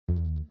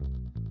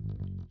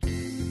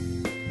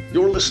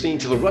You're listening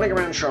to the Running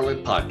Around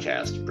Charlotte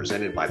podcast,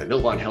 presented by the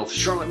Novant Health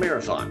Charlotte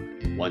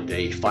Marathon. 1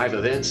 day, 5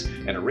 events,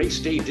 and a race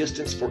day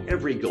distance for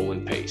every goal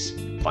and pace.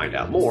 Find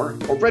out more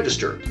or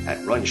register at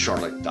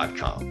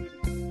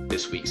runcharlotte.com.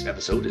 This week's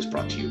episode is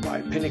brought to you by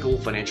Pinnacle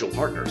Financial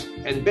Partners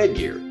and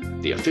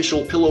Bedgear, the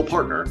official pillow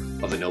partner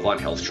of the Novant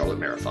Health Charlotte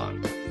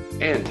Marathon.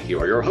 And here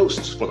are your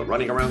hosts for the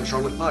Running Around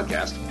Charlotte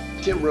podcast,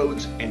 Tim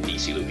Rhodes and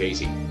DC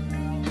Lucchese.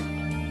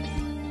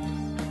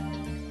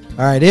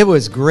 All right, it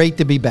was great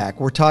to be back.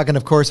 We're talking,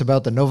 of course,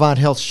 about the Novant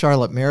Health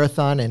Charlotte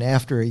Marathon, and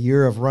after a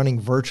year of running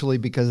virtually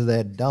because of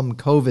that dumb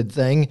COVID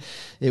thing,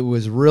 it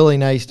was really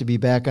nice to be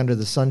back under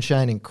the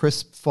sunshine and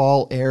crisp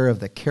fall air of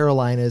the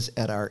Carolinas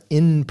at our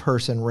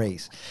in-person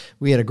race.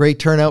 We had a great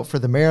turnout for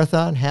the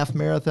marathon, half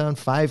marathon,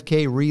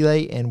 5K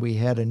relay, and we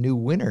had a new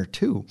winner,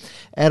 too.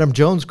 Adam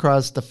Jones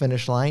crossed the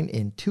finish line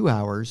in 2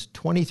 hours,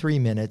 23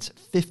 minutes,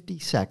 50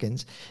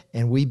 seconds,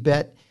 and we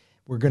bet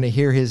we're going to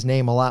hear his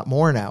name a lot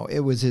more now. It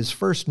was his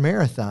first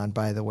marathon,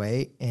 by the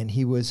way, and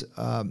he was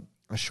a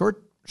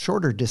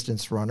shorter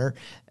distance runner,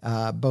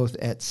 both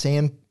at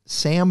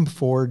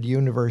Samford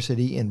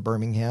University in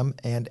Birmingham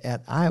and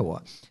at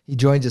Iowa. He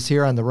joins us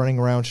here on the Running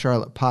Around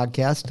Charlotte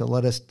podcast to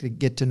let us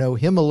get to know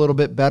him a little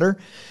bit better.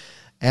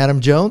 Adam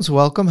Jones,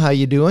 welcome. How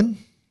you doing?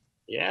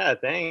 Yeah,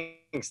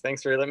 thanks.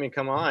 Thanks for letting me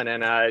come on.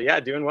 And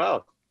doing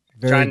well.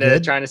 Very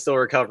Trying to still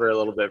recover a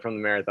little bit from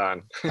the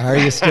marathon. Are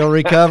you still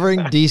recovering?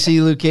 DC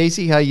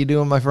Lucchese, how you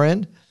doing, my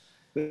friend?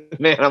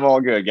 Man, I'm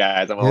all good,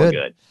 guys. I'm all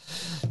good.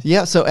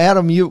 Yeah, so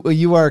Adam,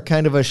 you are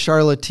kind of a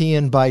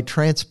Charlottean by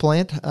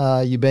transplant.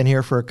 You've been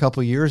here for a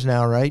couple years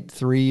now, right?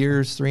 3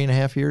 years,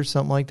 3.5 years,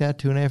 something like that,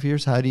 2.5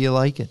 years. How do you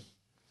like it?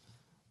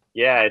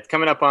 Yeah, it's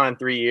coming up on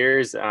 3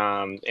 years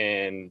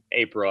in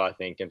April, I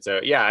think. And so,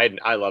 yeah,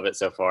 I love it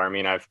so far. I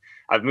mean, I've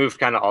moved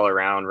kind of all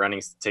around.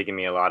 Running's taken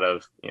me a lot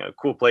of,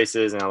 cool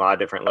places and a lot of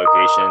different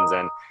locations.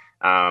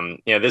 And,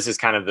 this is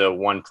kind of the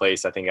one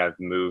place I think I've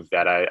moved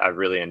that I've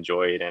really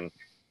enjoyed. And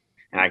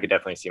I could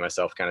definitely see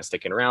myself kind of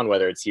sticking around,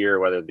 whether it's here,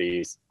 whether one of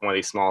these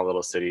small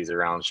little cities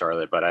around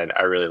Charlotte. But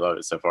I really love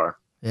it so far.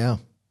 Yeah.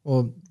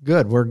 Well,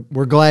 good.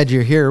 We're glad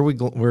you're here.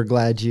 We're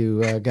glad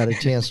you got a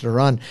chance to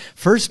run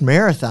first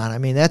marathon. I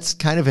mean, that's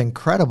kind of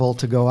incredible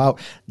to go out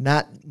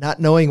not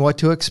knowing what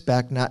to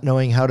expect, not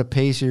knowing how to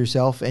pace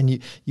yourself, and you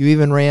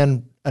even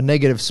ran a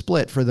negative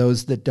split. For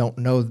those that don't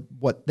know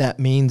what that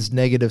means,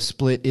 negative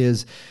split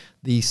is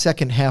the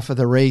second half of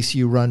the race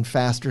you run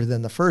faster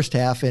than the first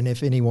half, and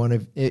if any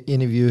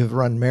of you have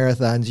run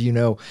marathons, you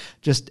know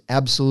just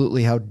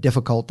absolutely how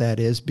difficult that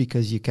is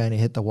because you kind of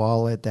hit the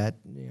wall at that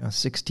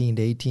 16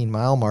 to 18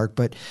 mile mark.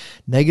 But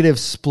negative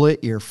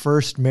split, your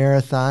first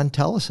marathon,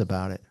 tell us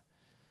about it.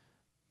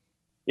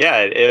 Yeah,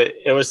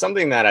 it was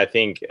something that I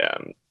think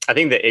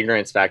the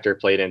ignorance factor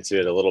played into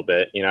it a little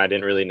bit. I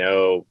didn't really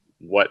know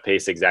what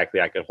pace exactly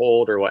I could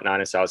hold or whatnot,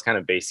 and so I was kind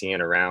of basing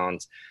it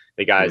around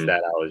the guys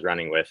that I was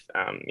running with.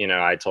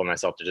 I told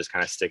myself to just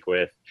kind of stick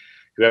with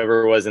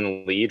whoever was in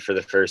the lead for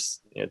the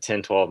first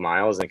 10, 12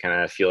 miles and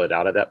kind of feel it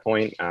out at that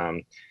point.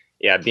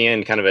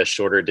 Being kind of a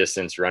shorter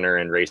distance runner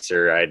and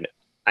racer,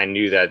 I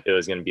knew that it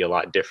was going to be a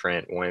lot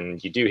different when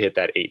you do hit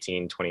that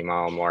 18, 20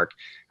 mile mark.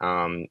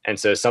 And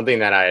so something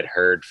that I had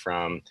heard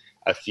from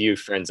a few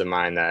friends of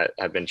mine that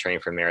have been training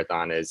for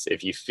marathon is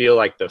if you feel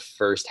like the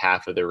first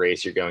half of the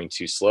race you're going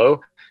too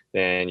slow,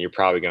 then you're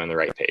probably going the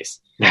right pace.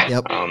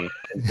 Yep.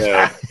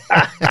 So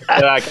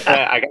I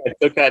kind of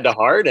took that to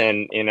heart,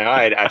 and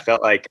I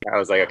felt like I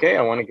was like, okay,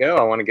 I want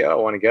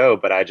to go,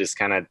 but I just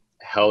kind of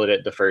held it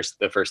at the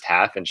first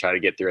half and try to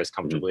get through as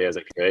comfortably as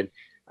I could.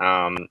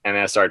 And then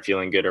I started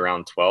feeling good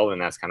around 12,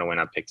 and that's kind of when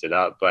I picked it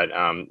up. But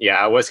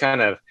I was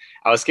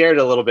scared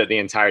a little bit the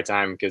entire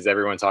time because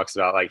everyone talks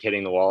about like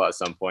hitting the wall at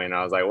some point. And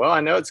I was like, well, I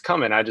know it's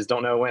coming, I just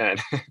don't know when.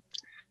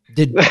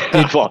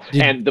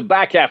 And the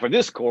back half of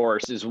this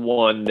course is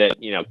one that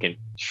can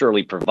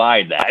surely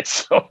provide that.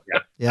 So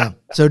yeah.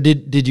 So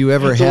did you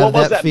ever have what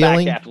was that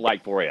feeling? Back half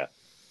like for you?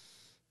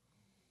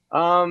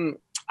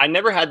 I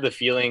never had the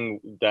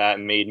feeling that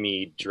made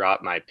me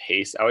drop my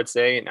pace, I would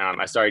say.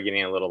 I started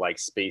getting a little like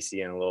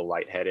spacey and a little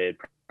lightheaded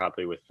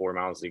probably with 4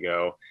 miles to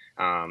go.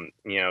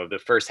 The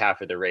first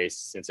half of the race,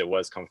 since it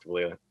was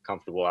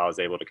comfortable, I was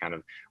able to kind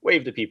of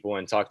wave to people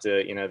and talk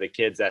to, the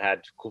kids that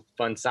had cool,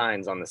 fun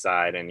signs on the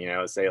side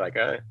and, say like,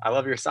 I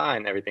love your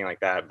sign, everything like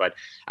that. But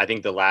I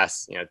think the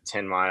last,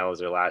 10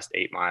 miles or last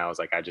 8 miles,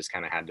 like I just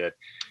kind of had to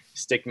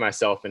stick to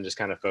myself and just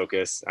kind of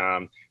focus.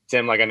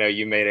 Tim, like I know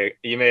you made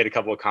a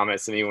couple of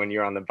comments to me when you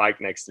were on the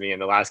bike next to me,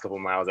 and the last couple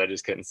of miles I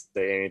just couldn't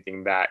say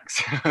anything back.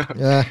 So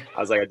yeah. I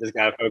was like, I just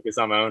gotta focus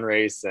on my own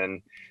race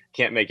and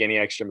can't make any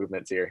extra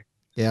movements here.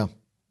 Yeah.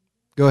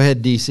 Go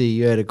ahead, DC.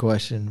 You had a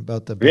question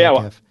about the back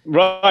half.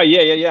 Right.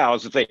 Yeah. I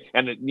was going to say,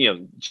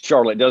 and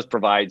Charlotte does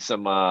provide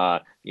some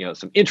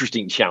some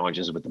interesting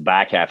challenges with the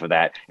back half of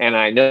that. And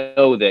I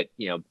know that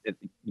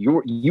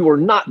you are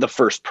not the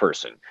first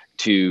person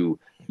to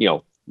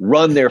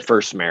run their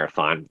first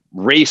marathon,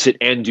 race it,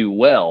 and do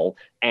well.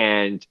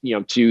 And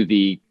to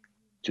the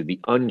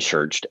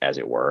unchurched, as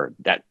it were,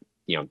 that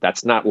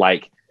that's not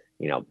like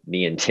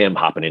me and Tim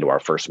hopping into our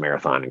first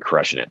marathon and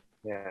crushing it.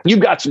 Yeah. You've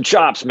got some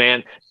chops,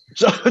 man.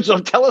 So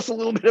tell us a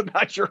little bit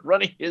about your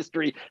running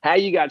history, how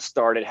you got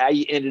started, how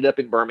you ended up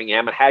in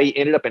Birmingham, and how you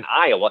ended up in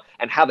Iowa,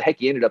 and how the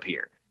heck you ended up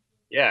here.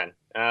 Yeah.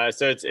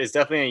 So it's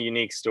definitely a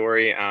unique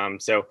story.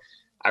 So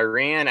I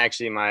ran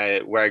actually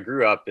where I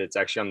grew up, it's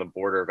actually on the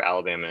border of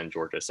Alabama and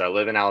Georgia. So I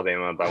live in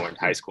Alabama, but I went to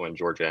high school in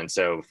Georgia. And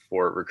so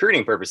for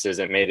recruiting purposes,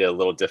 it made it a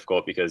little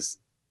difficult because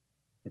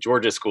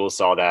Georgia schools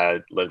saw that I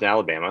lived in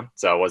Alabama,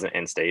 so I wasn't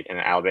in state, and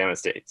Alabama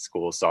state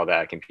schools saw that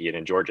I competed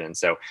in Georgia. And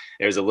so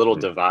there was a little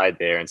divide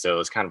there. And so it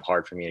was kind of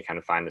hard for me to kind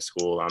of find a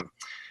school.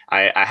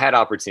 I had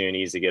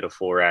opportunities to get a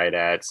full ride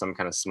at some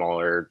kind of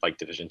smaller, like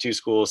Division II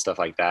schools, stuff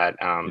like that.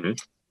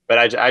 But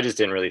I just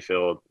didn't really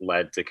feel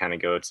led to kind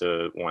of go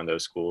to one of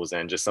those schools,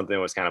 and just something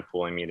was kind of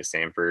pulling me to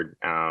Samford.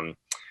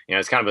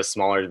 It's kind of a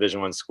smaller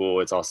Division I school.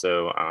 It's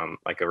also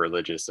like a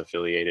religious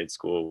affiliated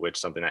school, which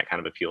something that kind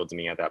of appealed to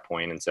me at that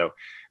point. And so,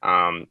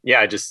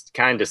 I just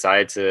kind of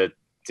decided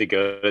to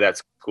go to that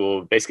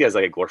school basically as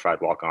like a glorified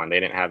walk-on. They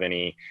didn't have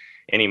any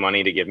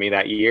money to give me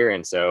that year.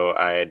 And so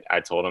I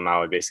told them I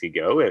would basically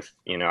go if,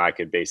 I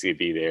could basically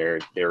be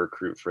their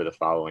recruit for the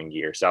following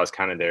year. So I was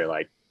kind of there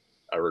like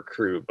a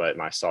recruit, but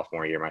my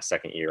sophomore year, my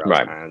second year, I was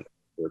kind of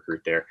a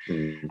recruit there.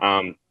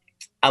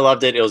 I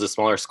loved it. It was a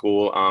smaller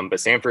school, but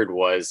Samford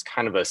was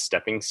kind of a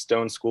stepping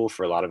stone school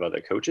for a lot of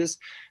other coaches.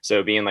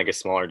 So being like a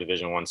smaller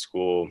Division I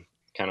school,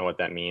 kind of what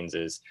that means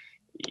is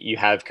you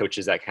have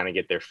coaches that kind of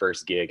get their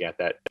first gig at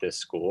this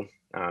school.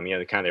 Kind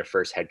of their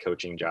first head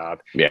coaching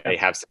job. Yeah. They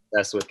have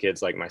success with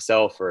kids like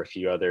myself or a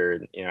few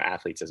other,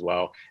 athletes as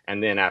well.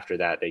 And then after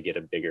that, they get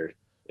a bigger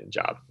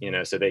job,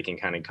 so they can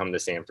kind of come to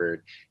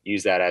Samford,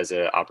 use that as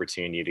an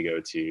opportunity to go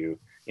to,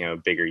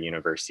 bigger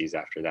universities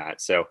after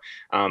that. So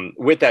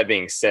with that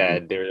being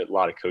said, there are a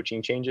lot of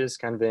coaching changes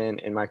kind of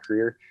in my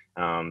career.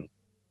 The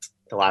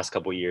last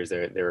couple of years,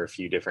 there were a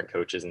few different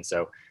coaches. And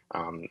so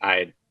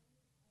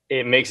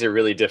it makes it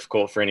really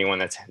difficult for anyone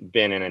that's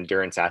been an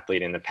endurance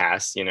athlete in the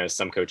past.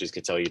 Some coaches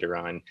could tell you to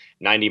run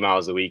 90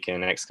 miles a week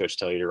and the next coach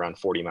tell you to run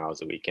 40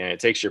 miles a week. And it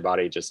takes your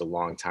body just a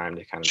long time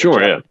to kind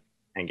of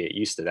and get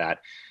used to that.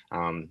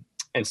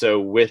 And so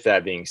with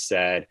that being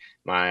said,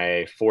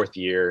 my fourth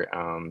year,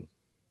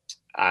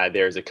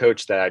 there's a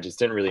coach that I just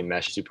didn't really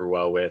mesh super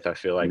well with. I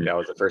feel like that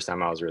was the first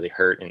time I was really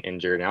hurt and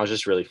injured, and I was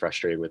just really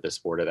frustrated with the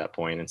sport at that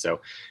point. And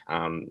so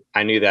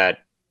I knew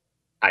that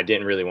I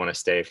didn't really want to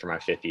stay for my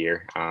fifth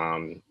year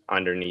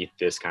underneath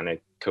this kind of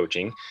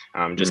coaching,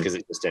 just because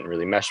it just didn't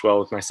really mesh well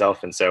with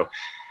myself. And so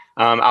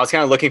I was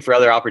kind of looking for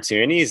other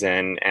opportunities,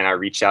 and I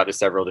reached out to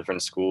several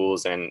different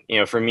schools. And,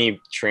 for me,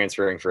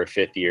 transferring for a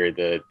fifth year,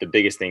 the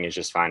biggest thing is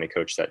just find a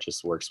coach that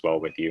just works well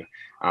with you.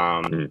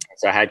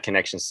 So I had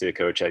connections to the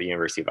coach at the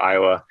University of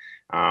Iowa.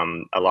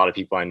 A lot of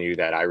people I knew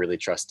that I really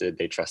trusted,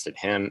 they trusted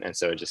him. And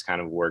so it just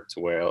kind of worked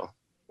well,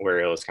 where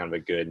it was kind of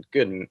a good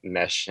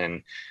mesh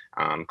and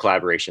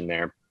collaboration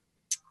there.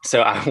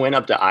 So I went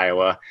up to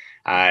Iowa.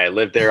 I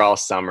lived there all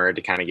summer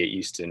to kind of get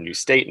used to new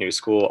state, new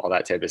school, all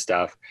that type of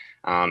stuff.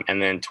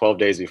 And then 12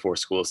 days before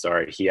school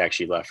started, he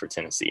actually left for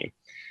Tennessee.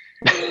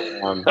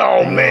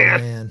 Oh,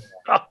 man.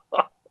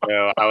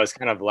 So I was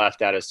kind of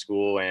left out of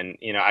school, and,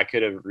 I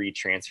could have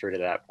retransferred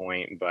at that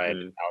point, but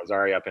I was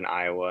already up in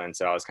Iowa. And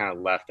so I was kind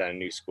of left at a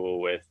new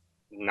school with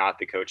not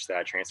the coach that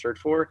I transferred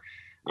for.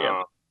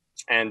 Yeah.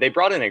 And they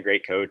brought in a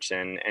great coach,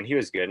 and he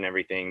was good and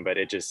everything, but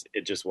it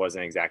just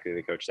wasn't exactly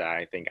the coach that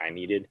I think I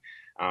needed.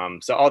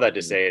 So all that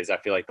to say is I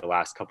feel like the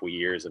last couple of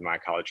years of my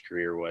college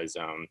career was,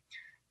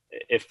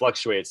 it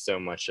fluctuated so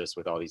much just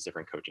with all these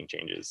different coaching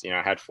changes.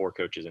 I had 4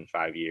 coaches in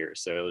 5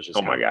 years. So it was just,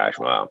 oh my gosh,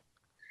 wow,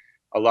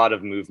 a lot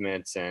of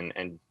movements and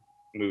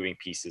moving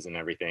pieces and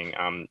everything.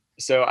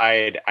 So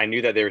I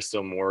knew that there was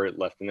still more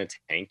left in the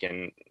tank,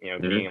 and,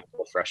 being a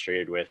little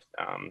frustrated with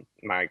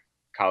my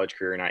college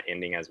career not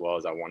ending as well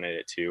as I wanted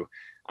it to.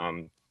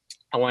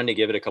 I wanted to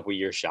give it a couple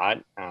years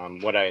shot.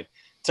 What I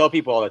tell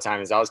people all the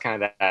time is I was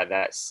kind of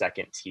that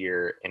second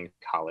tier in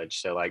college.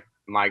 So like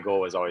my goal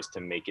was always to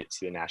make it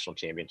to the national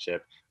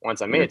championship.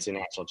 Once I made it to the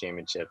national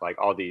championship, like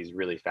all these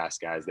really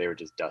fast guys, they would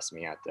just dust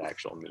me at the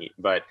actual meet.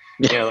 But,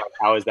 like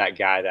I was that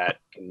guy that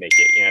can make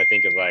it.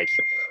 Think of like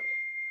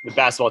the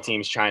basketball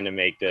teams trying to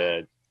make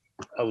the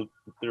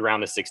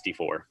round of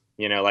 64.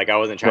 Like I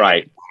wasn't trying to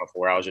make it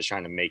before. I was just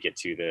trying to make it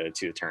to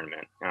the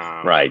tournament.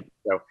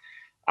 So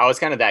I was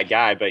kind of that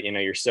guy, but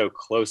you're so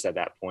close at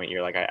that point.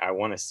 You're like, I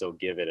want to still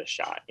give it a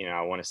shot.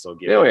 I want to still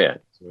give it an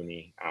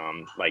opportunity.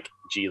 Like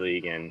G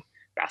League and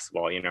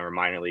basketball, or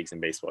minor leagues and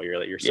baseball.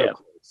 You're so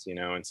close,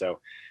 And so,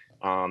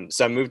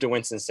 so I moved to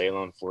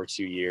Winston-Salem for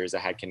 2 years. I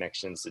had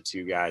connections to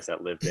 2 guys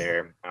that lived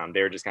there.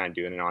 They were just kind of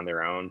doing it on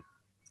their own,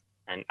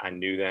 and I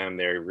knew them.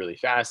 They're really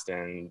fast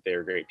and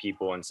they're great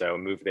people. And so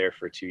moved there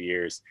for 2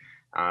 years.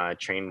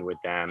 Trained with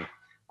them.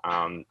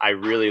 I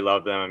really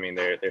love them. I mean,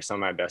 they're some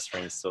of my best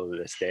friends still to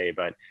this day,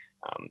 but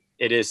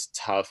it is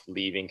tough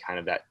leaving kind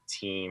of that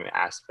team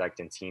aspect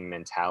and team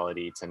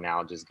mentality to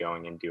now just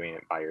going and doing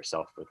it by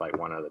yourself with like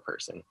one other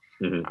person.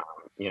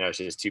 It's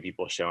just 2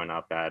 people showing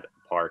up at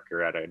a park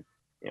or at a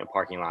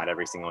parking lot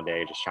every single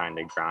day, just trying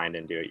to grind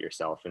and do it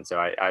yourself. And so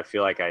I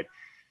feel like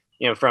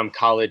from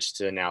college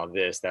to now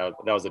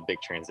that was a big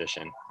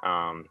transition.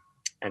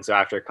 And so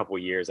after a couple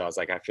of years, I was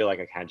like, I feel like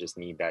I kind of just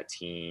need that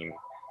team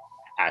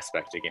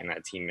aspect again,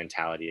 that team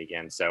mentality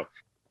again. So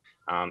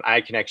I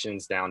had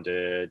connections down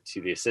to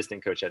the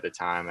assistant coach at the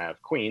time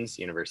of Queens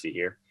University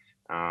here.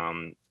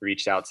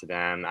 Reached out to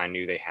them. I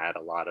knew they had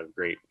a lot of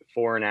great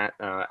foreign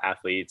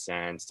athletes,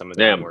 and some of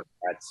them were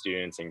grad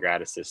students and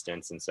grad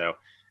assistants. And so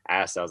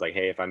I was like,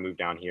 hey, if I move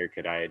down here,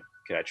 could I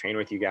train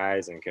with you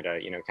guys, and could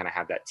I, kind of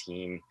have that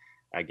team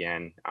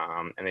again?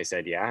 And they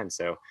said, yeah. And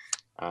so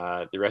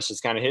the rest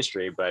is kind of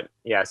history. But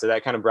yeah, so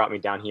that kind of brought me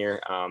down here.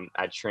 I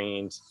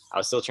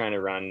was still trying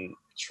to run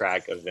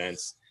track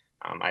events.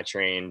 I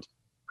trained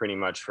pretty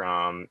much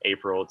from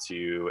April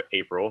to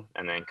April,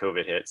 and then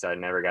COVID hit, so I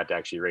never got to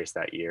actually race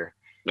that year.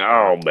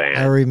 Oh man,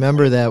 I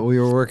remember that we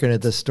were working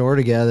at the store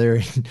together.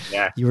 And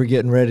yeah, you were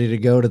getting ready to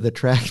go to the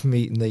track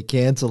meet, and they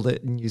canceled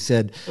it. And you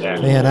said,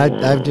 "Man,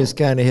 I've just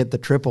kind of hit the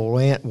triple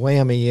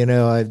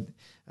whammy."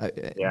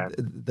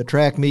 The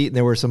track meet, and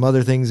there were some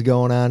other things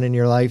going on in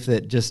your life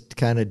that just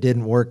kind of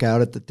didn't work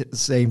out at the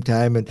same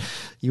time, and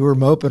you were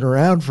moping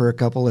around for a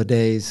couple of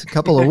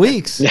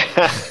weeks.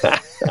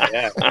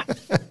 Yeah.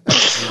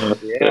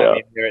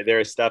 I mean, there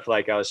was stuff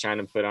like I was trying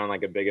to put on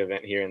like a big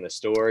event here in the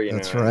store,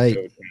 That's right.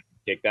 So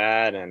kick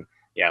that, and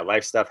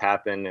life stuff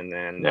happened, and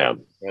then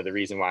the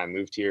reason why I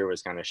moved here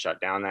was kind of shut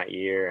down that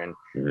year, and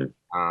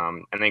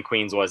and then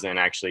Queens wasn't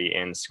actually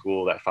in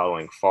school that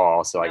following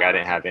fall, so like I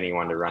didn't have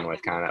anyone to run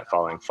with kind of that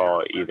following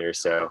fall either.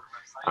 So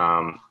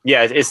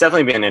it's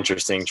definitely been an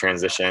interesting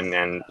transition,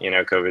 and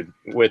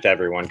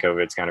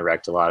COVID's kind of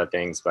wrecked a lot of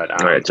things, but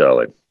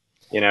totally.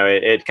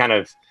 It kind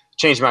of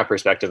changed my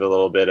perspective a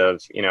little bit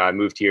of, I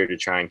moved here to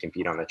try and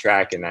compete on the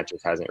track, and that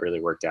just hasn't really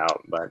worked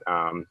out. But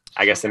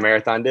I guess the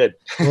marathon did.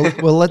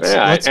 Well,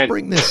 let's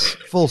bring this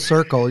full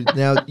circle.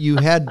 Now,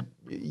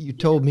 you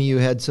told me you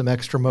had some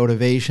extra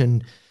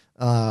motivation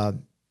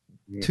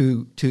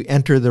to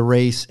enter the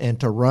race and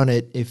to run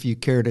it. If you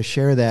care to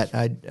share that,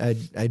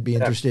 I'd be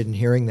interested in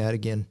hearing that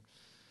again.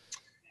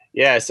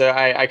 Yeah, so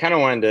I kind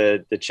of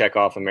wanted to check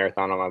off a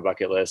marathon on my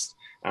bucket list.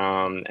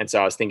 And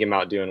so I was thinking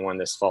about doing one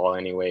this fall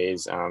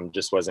anyways.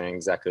 Just wasn't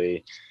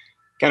exactly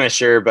kind of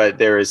sure, but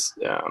there's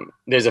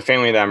a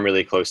family that I'm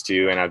really close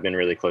to, and I've been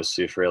really close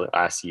to for the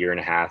last year and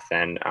a half.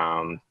 And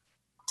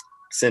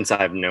since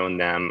I've known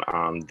them,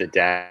 the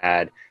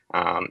dad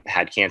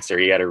had cancer.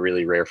 He had a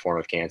really rare form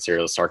of cancer,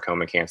 it was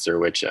sarcoma cancer,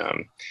 which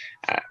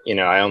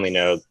I only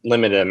know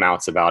limited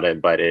amounts about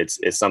it, but it's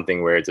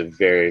something where it's a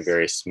very,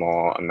 very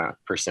small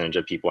percentage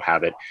of people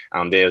have it.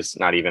 There's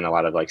not even a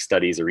lot of like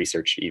studies or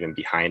research even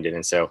behind it.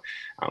 And so,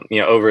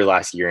 over the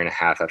last year and a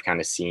half, I've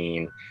kind of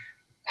seen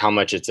how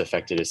much it's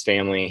affected his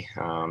family,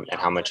 and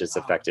how much it's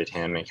affected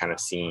him, and kind of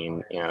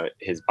seen,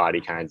 his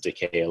body kind of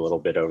decay a little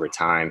bit over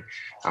time.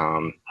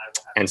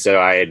 And so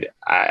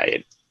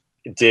I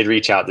did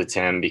reach out to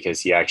Tim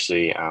because he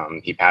actually,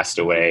 he passed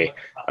away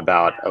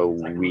about a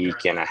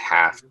week and a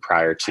half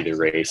prior to the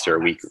race, or a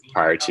week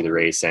prior to the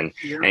race. And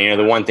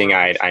the one thing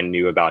I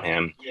knew about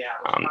him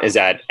is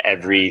that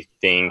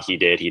everything he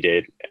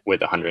did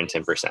with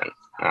 110%.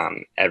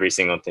 Every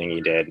single thing he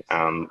did.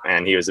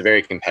 And he was a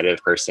very competitive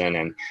person.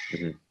 And,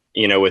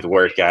 with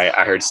work, I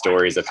heard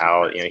stories of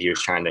how, he was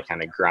trying to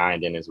kind of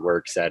grind in his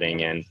work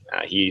setting. And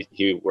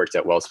he worked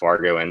at Wells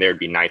Fargo, and there'd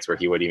be nights where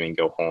he wouldn't even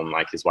go home.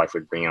 Like his wife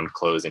would bring him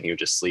clothes, and he would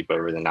just sleep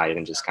over the night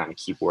and just kind of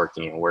keep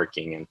working and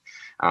working.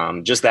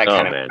 And just that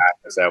kind of,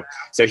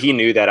 so he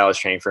knew that I was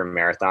training for a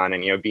marathon,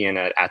 and, being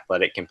an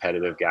athletic,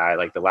 competitive guy,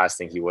 like the last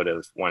thing he would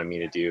have wanted me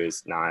to do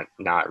is not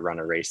run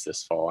a race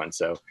this fall. And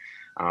so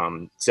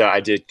I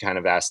did kind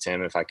of ask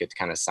him if I could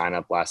kind of sign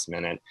up last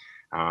minute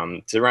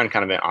to run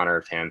kind of in honor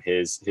of him.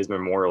 His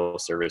memorial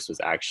service was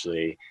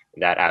actually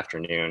that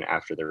afternoon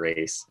after the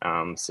race.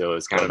 So it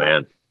was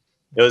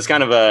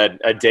kind of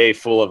a day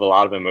full of a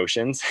lot of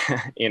emotions,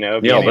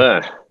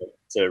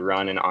 to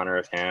run in honor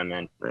of him,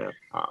 and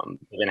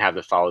then have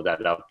to follow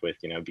that up with,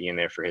 being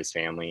there for his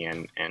family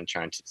and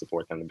trying to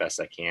support them the best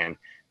I can.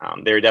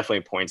 There are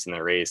definitely points in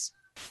the race,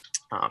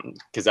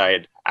 because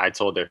I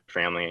told their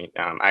family,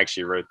 I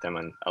actually wrote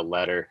them a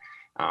letter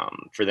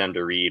for them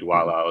to read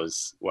while I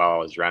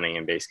was running,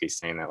 and basically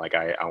saying that like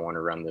I want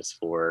to run this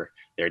for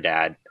their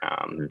dad,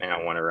 and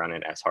I want to run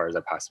it as hard as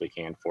I possibly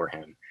can for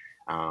him.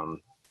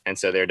 And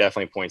so there are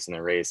definitely points in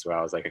the race where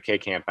I was like, okay,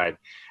 Camp, I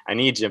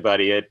need you,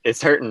 buddy.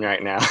 It's hurting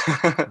right now.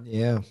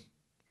 Yeah,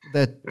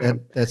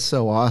 that's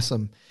so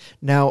awesome.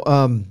 Now,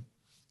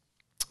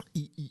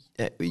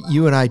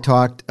 you and I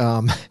talked,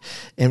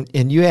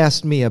 and you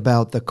asked me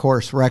about the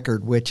course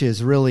record, which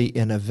is really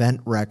an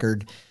event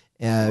record,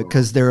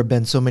 because there have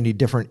been so many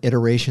different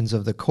iterations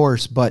of the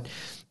course. But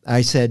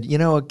I said,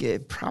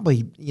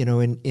 probably,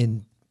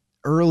 in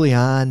early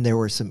on, there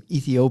were some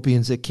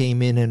Ethiopians that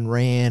came in and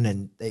ran,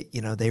 and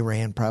they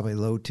ran probably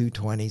low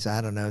 220s.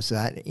 I don't know. So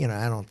I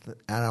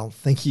don't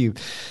think you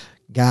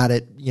got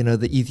it.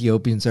 The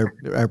Ethiopians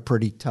are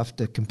pretty tough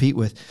to compete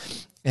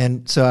with.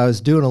 And so I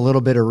was doing a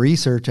little bit of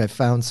research. I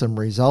found some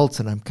results,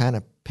 and I'm kind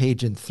of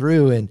paging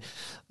through, and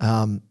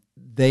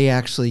they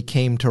actually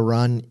came to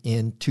run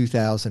in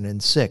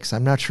 2006.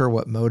 I'm not sure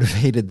what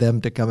motivated them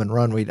to come and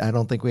run. I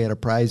don't think we had a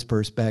prize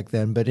purse back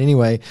then. But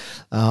anyway,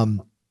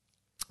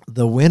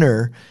 the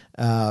winner,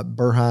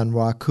 Burhan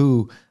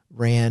Waku,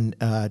 ran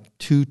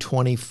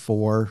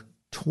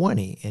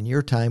 2:24:20, and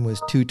your time was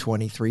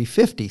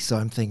 2:23:50. So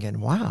I'm thinking,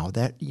 wow,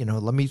 that,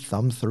 let me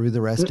thumb through the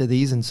rest of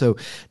these. And so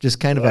just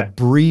kind of a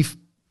brief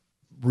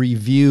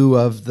review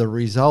of the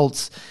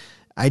results.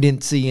 I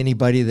didn't see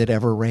anybody that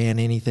ever ran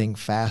anything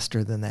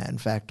faster than that. In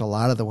fact, a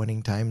lot of the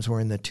winning times were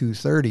in the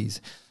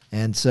 2:30s.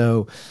 And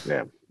so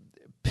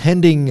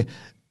pending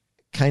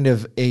kind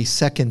of a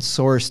second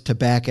source to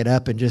back it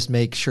up and just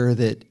make sure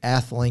that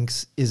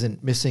Athlinks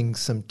isn't missing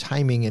some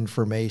timing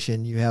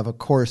information, you have a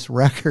course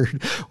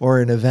record or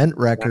an event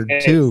record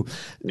too.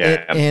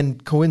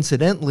 And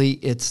coincidentally,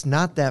 it's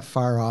not that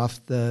far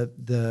off the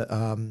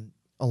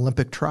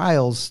Olympic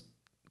trials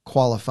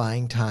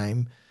qualifying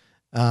time.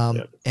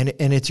 And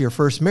it's your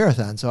first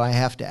marathon. So I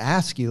have to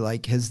ask you,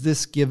 has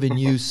this given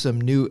you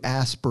some new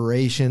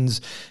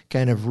aspirations,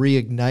 kind of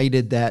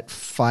reignited that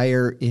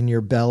fire in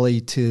your belly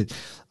to,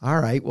 all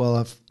right,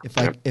 well,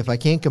 if I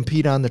can't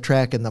compete on the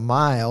track in the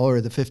mile or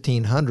the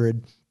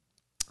 1500,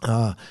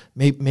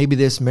 maybe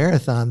this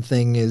marathon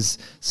thing is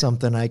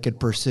something I could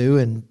pursue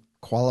and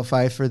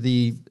qualify for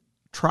the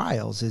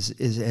trials.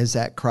 Has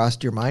that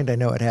crossed your mind? I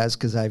know it has,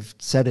 because I've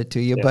said it to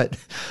you, but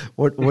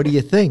what do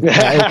you think?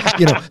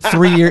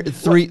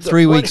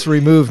 3 weeks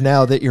removed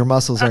now that your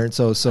muscles aren't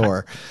so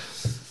sore.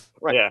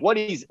 Right. Yeah. What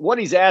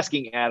he's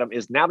asking, Adam,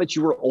 is now that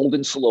you were old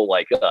and slow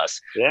like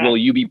us, will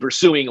you be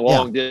pursuing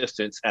long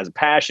distance as a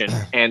passion,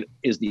 and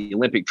is the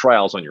Olympic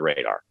trials on your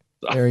radar?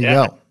 So, there you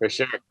go. For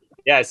sure.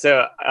 Yeah.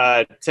 So,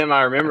 Tim,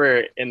 I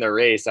remember in the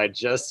race, I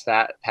just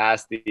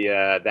passed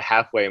the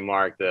halfway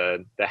mark,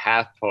 the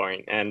half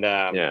point. And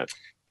I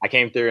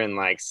came through in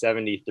like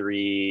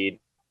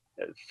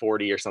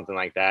 73:40 or something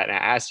like that. And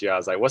I asked you, I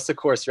was like, what's the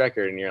course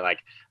record? And you're like,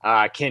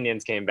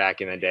 Kenyans came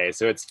back in the day,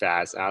 so it's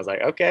fast. And I was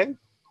like, okay,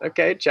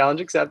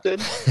 challenge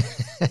accepted.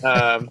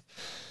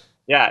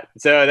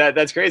 So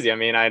that's crazy. I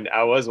mean,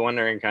 I was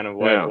wondering kind of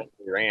what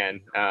we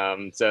ran.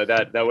 So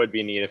that would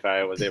be neat if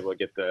I was able to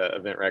get the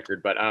event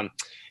record. But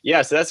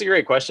so that's a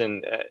great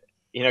question.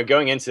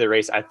 Going into the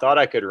race, I thought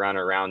I could run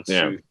around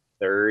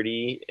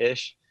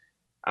 2:30-ish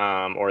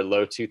or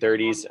low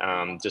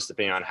 2:30s, just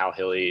depending on how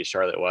hilly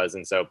Charlotte was.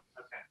 And so,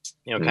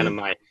 kind of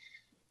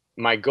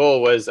my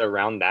goal was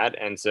around that.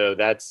 And so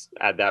that's,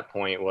 at that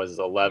point, was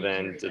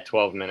 11 to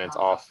 12 minutes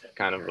off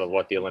kind of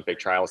what the Olympic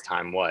trials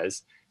time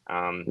was.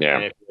 And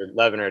if you're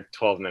 11 or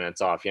 12 minutes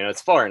off,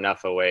 it's far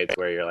enough away to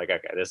where you're like,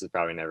 okay, this is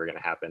probably never going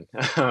to happen.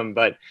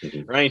 But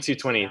running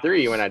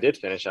 2:23, when I did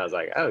finish, I was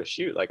like, oh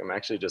shoot, I'm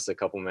actually just a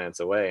couple minutes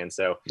away. And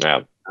so,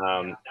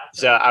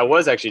 so I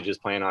was actually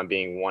just planning on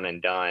being one and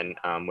done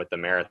with the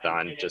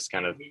marathon, just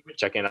kind of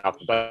checking it off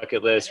the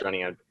bucket list,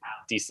 running a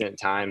decent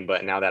time.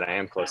 But now that I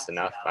am close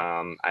enough,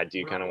 I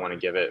do kind of want to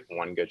give it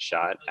one good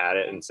shot at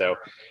it. And so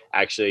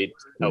actually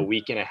a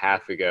week and a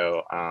half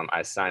ago,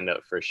 I signed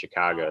up for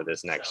Chicago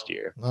this next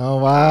year. Oh,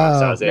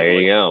 wow. So there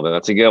you go.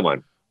 That's a good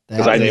one.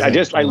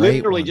 Because I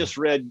literally just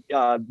read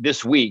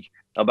this week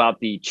about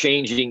the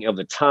changing of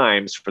the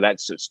times for that.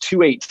 So it's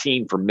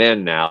 2:18 for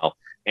men now.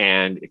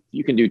 And if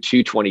you can do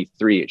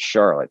 2:23 at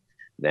Charlotte,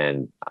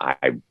 then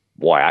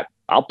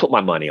I'll put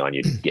my money on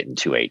you getting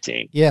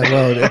 2:18. Yeah,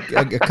 well,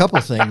 a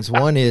couple things.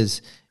 One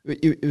is,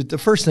 the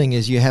first thing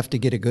is you have to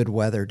get a good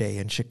weather day,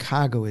 and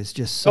Chicago is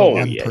just so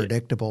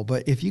unpredictable.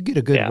 But if you get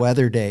a good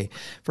weather day,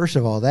 first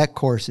of all, that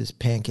course is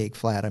pancake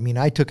flat. I mean,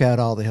 I took out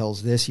all the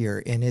hills this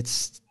year, and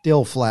it's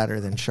still flatter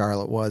than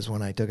Charlotte was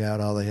when I took out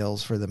all the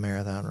hills for the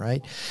marathon,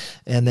 right?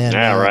 And then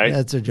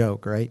that's a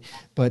joke, right?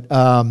 But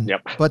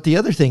but the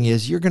other thing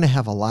is, you're going to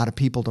have a lot of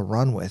people to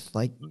run with.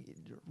 Like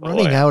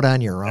running out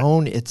on your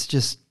own, it's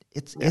just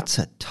it's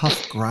a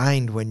tough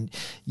grind when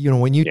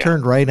you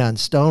turned right on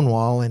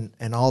Stonewall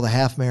and all the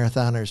half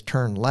marathoners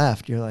turned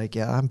left. You're like,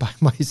 I'm by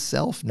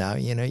myself now.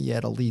 You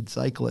had a lead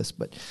cyclist,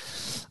 but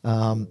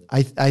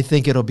I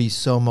think it'll be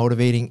so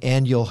motivating,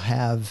 and you'll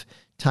have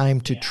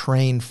time to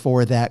train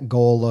for that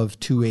goal of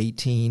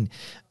 2:18.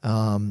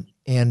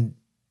 And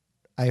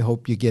I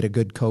hope you get a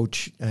good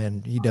coach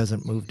and he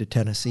doesn't move to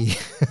Tennessee.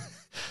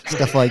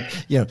 Stuff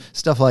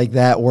like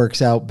that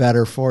works out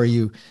better for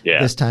you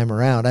this time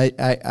around.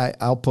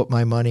 I'll put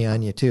my money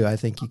on you too. I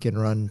think you can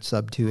run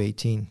sub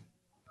 2:18.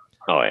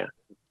 Oh yeah.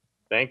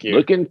 Thank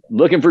you.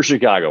 Looking for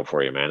Chicago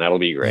for you, man. That'll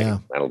be great. Yeah.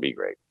 That'll be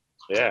great.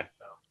 Yeah.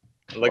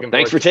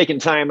 Thanks for taking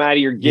time out of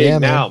your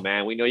gig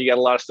man. We know you got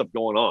a lot of stuff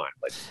going on,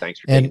 but thanks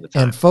for taking the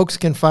time. And folks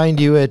can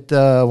find you at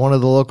one of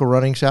the local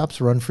running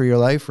shops, Run for Your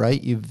Life,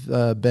 right? You've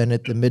been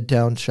at the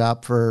Midtown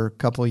shop for a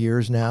couple of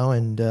years now,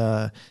 and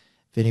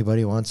if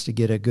anybody wants to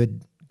get a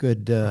good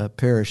good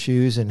pair of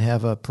shoes and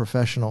have a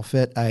professional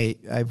fit.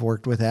 I've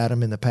worked with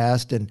Adam in the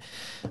past, and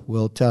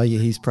will tell you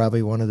he's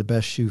probably one of the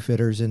best shoe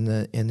fitters in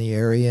the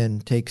area,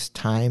 and takes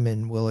time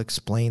and will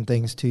explain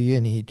things to you.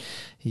 And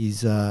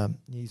he's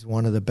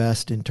one of the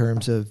best in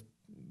terms of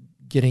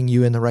getting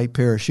you in the right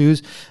pair of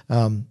shoes,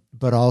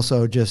 but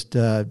also just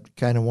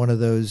kind of one of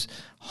those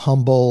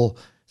humble,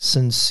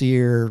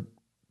 sincere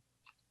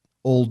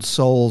old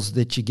souls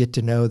that you get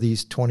to know,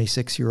 these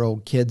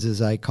 26-year-old kids,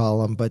 as I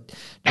call them, but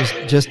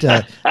just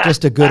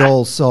a good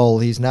old soul.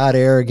 He's not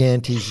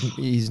arrogant.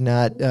 He's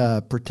not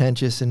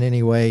pretentious in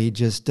any way.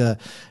 Just a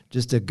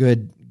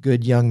good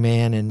young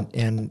man.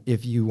 And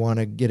if you want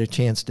to get a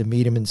chance to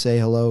meet him and say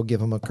hello, give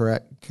him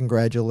a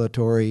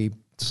congratulatory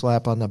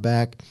slap on the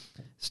back,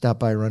 stop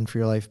by Run for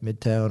Your Life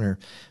Midtown, or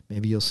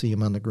maybe you'll see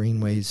him on the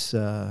Greenways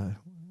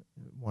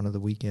one of the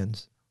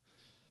weekends.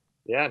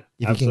 Yeah,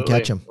 if absolutely. You can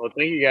catch him. Well,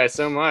 thank you guys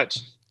so much.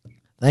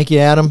 Thank you,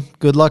 Adam.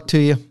 Good luck to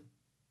you.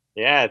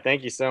 Yeah,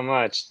 thank you so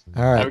much.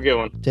 All right. Have a good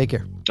one. Take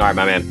care. All right,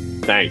 my man.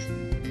 Thanks.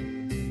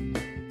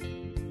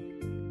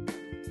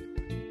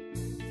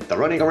 The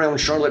Running Around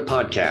Charlotte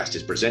podcast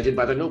is presented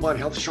by the Novant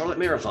Health Charlotte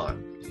Marathon.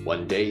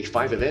 1 day,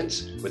 5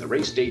 events with a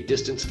race day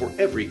distance for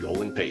every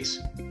goal and pace.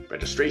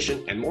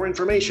 Registration and more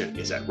information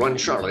is at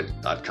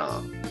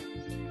runcharlotte.com.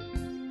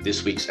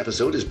 This week's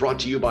episode is brought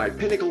to you by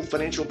Pinnacle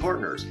Financial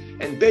Partners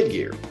and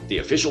Bedgear, the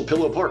official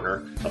pillow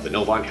partner of the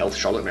Novant Health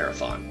Charlotte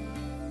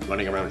Marathon.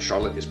 Running Around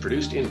Charlotte is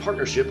produced in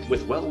partnership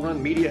with Well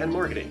Run Media and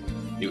Marketing.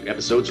 New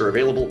episodes are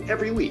available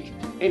every week,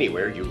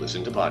 anywhere you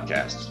listen to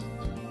podcasts.